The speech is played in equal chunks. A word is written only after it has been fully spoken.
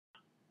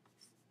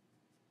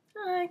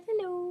Hi.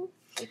 Hello.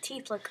 Your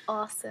teeth look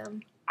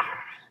awesome.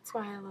 That's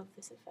why I love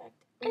this effect.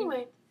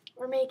 Anyway,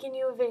 we're making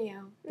you a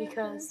video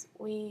because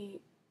we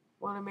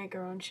want to make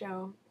our own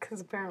show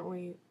because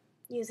apparently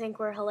you think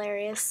we're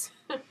hilarious.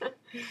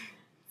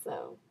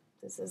 So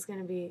this is going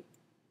to be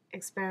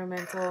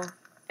experimental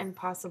and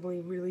possibly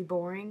really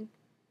boring.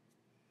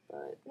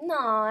 But no,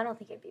 I don't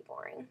think it'd be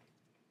boring.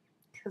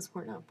 Because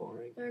we're not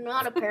boring. We're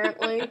not,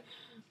 apparently.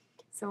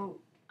 So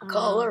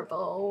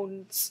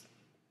collarbones.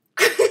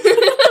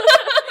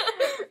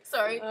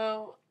 Sorry.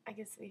 Oh, I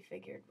guess we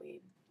figured we'd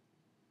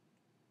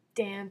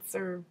dance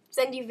or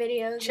send you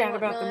videos, chat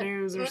about the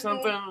news or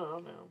something. I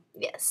don't know.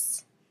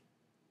 Yes.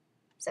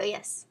 So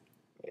yes.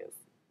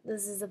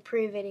 This is a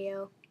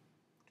pre-video.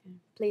 Okay.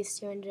 Please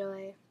to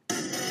enjoy.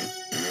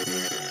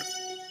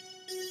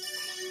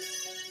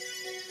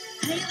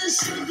 Hey, the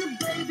sugar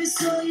baby,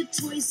 saw you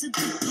twice at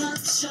the pop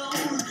show.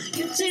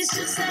 You taste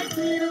just like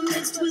glitter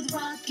mixed with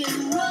rock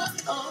and roll.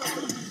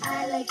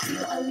 I like you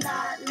a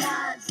lot,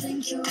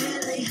 think you're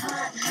really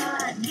hot.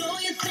 Know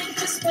you think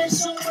you're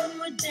special when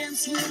we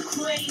dance real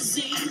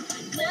crazy.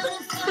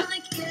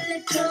 Melancholic,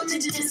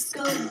 electronic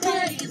disco,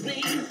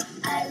 baby.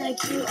 I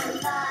like you a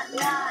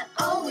lot,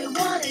 all we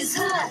want is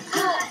hot.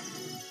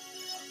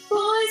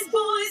 Boys.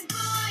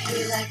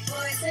 We like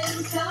boys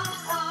in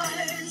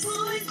cars.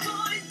 Boys.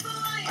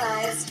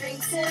 Buy us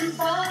drinks and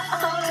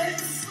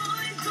bars.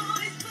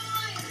 Boys.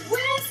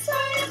 We're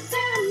starting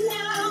down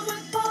now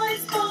with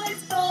boys.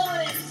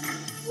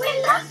 We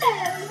love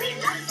them. Baby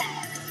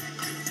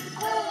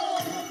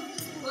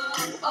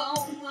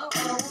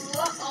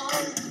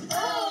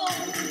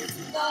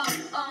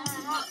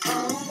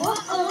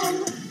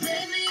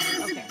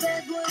is a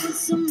bad boy with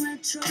some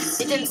retro.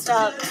 It didn't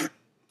stop.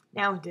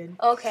 Now it did.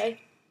 Okay.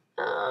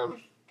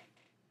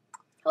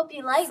 Hope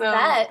you like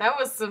that. That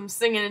was some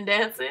singing and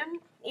dancing.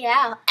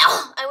 Yeah.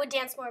 I would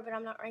dance more, but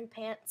I'm not wearing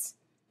pants.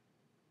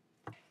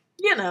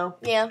 You know.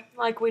 Yeah.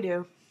 Like we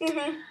do.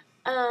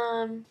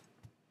 All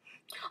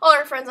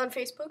our friends on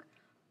Facebook.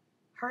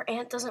 Her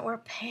aunt doesn't wear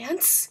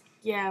pants.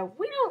 Yeah,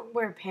 we don't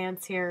wear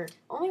pants here.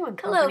 Only when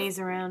company's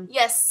around.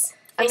 Yes.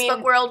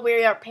 Facebook world,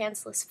 we are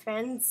pantsless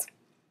friends.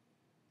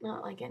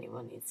 Not like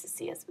anyone needs to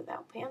see us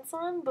without pants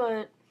on,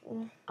 but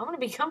I want to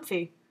be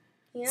comfy.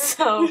 Yeah.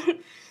 So,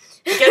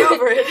 get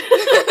over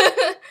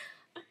it.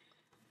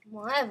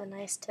 Well, I have a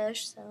nice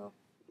tush, so.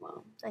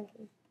 Well, I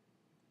can.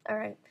 All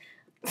right.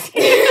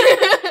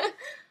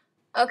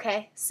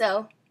 Okay,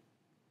 so.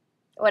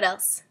 What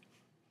else?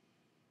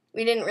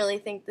 We didn't really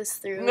think this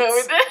through. No,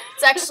 we didn't.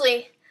 It's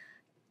actually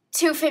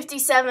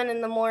 2:57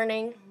 in the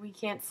morning. We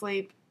can't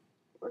sleep.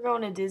 We're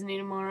going to Disney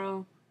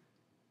tomorrow.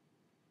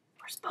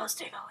 We're supposed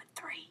to go at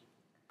 3,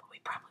 but we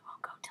probably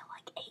won't go till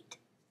like 8.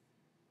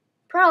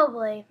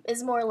 Probably.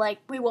 Is more like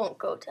we won't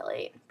go till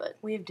 8, but.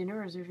 We have dinner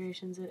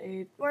reservations at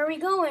 8. Where are we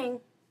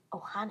going?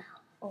 Ohana.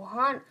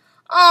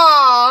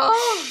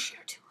 Oh, shh,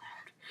 you're too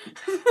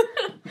loud.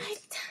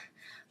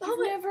 I've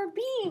never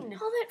been.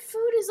 All that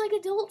food is like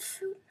adult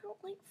food. I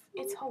don't like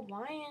food. It's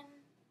Hawaiian.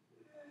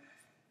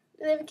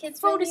 Do they have a kids'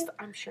 Food menu?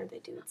 I'm sure they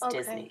do. It's okay.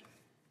 Disney.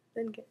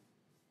 Then good.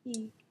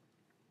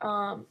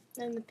 I'm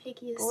the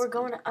pickiest. But we're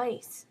going to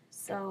ice,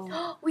 so.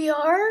 We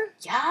are?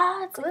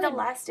 Yeah, it's like Good. the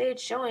last day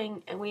it's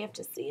showing, and we have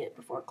to see it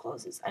before it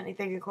closes. And I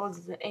think it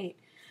closes at 8.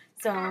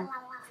 So,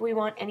 if we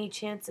want any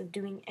chance of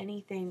doing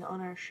anything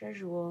on our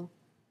schedule,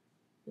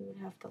 we would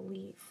have to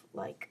leave,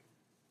 like,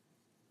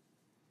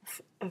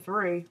 at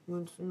 3. It's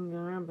not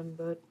gonna happen,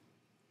 but.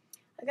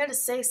 I gotta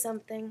say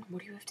something.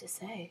 What do you have to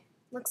say?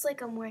 Looks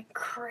like I'm wearing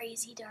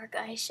crazy dark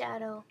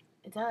eyeshadow.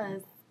 It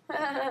does.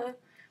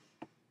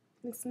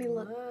 Makes me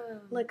look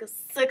like a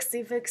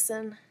sexy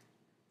vixen.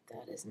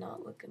 That is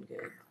not looking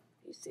good.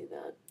 You see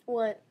that?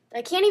 What?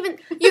 I can't even.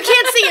 You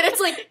can't see it. It's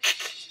like.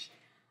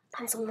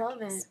 I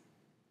love it.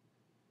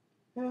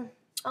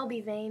 I'll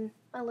be vain.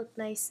 I look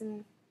nice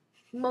in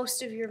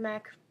most of your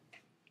MAC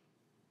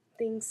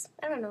things.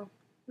 I don't know.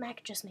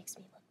 MAC just makes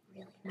me look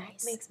really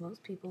nice. MAC makes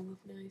most people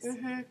look nice.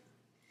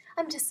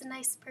 I'm just a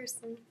nice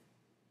person.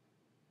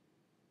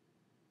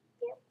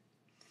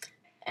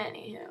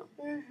 Anyhow,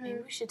 maybe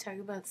we should talk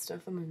about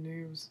stuff on the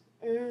news.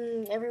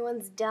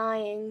 Everyone's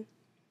dying.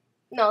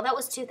 No, that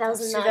was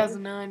 2009.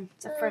 2009.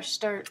 It's a fresh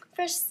start.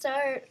 Fresh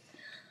start.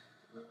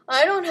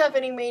 I don't have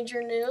any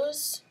major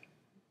news.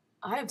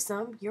 I have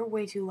some. You're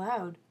way too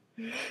loud.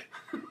 It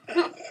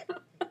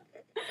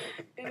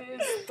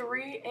is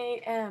 3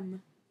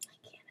 a.m. I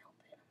can't help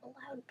it. I'm a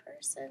loud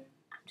person.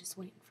 I'm just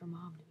waiting for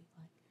Mom to be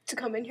like, to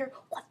come in here.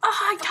 What the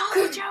I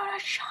told you to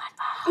shut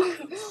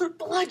up.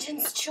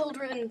 Bludgeons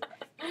children.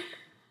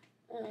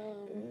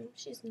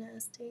 She's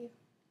nasty.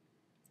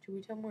 Should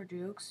we tell more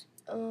jokes?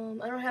 I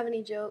don't have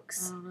any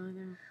jokes. I don't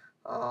either.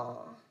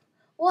 Aw.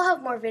 We'll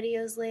have more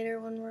videos later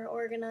when we're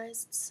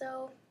organized,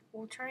 so.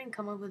 We'll try and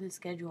come up with a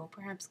schedule.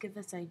 Perhaps give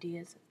us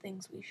ideas of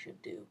things we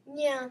should do.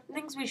 Yeah.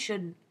 Things we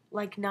shouldn't.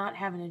 Like not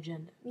have an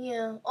agenda.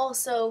 Yeah.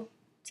 Also,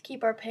 to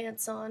keep our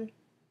pants on.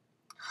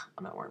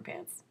 I'm not wearing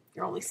pants.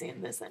 You're only seeing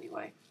this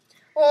anyway.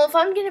 Well, if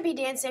I'm gonna be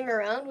dancing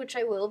around, which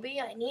I will be,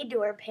 I need to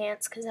wear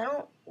pants because I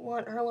don't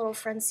want her little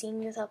friend seeing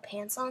me without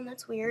pants on.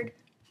 That's weird.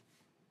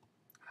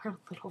 Her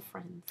little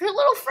friends. Her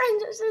little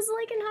friend is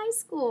like in high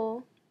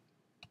school.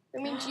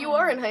 I mean, you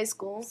are in high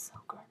school. So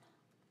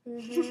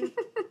grown.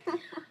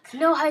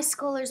 No high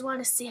schoolers want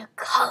to see a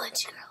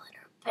college girl in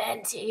her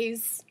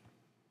panties.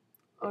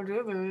 Oh,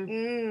 do they?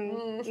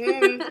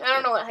 I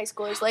don't know what high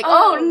schoolers like.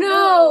 Oh, Oh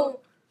no!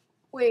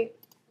 Wait.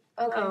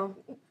 Okay. Oh.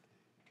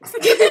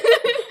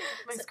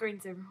 My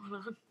screensaver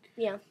went on.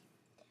 Yeah.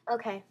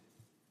 Okay.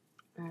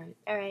 Alright.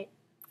 All right.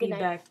 Good night.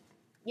 Feedback.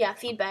 Yeah.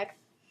 Feedback.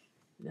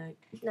 Night.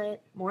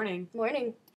 Night. Morning. Morning.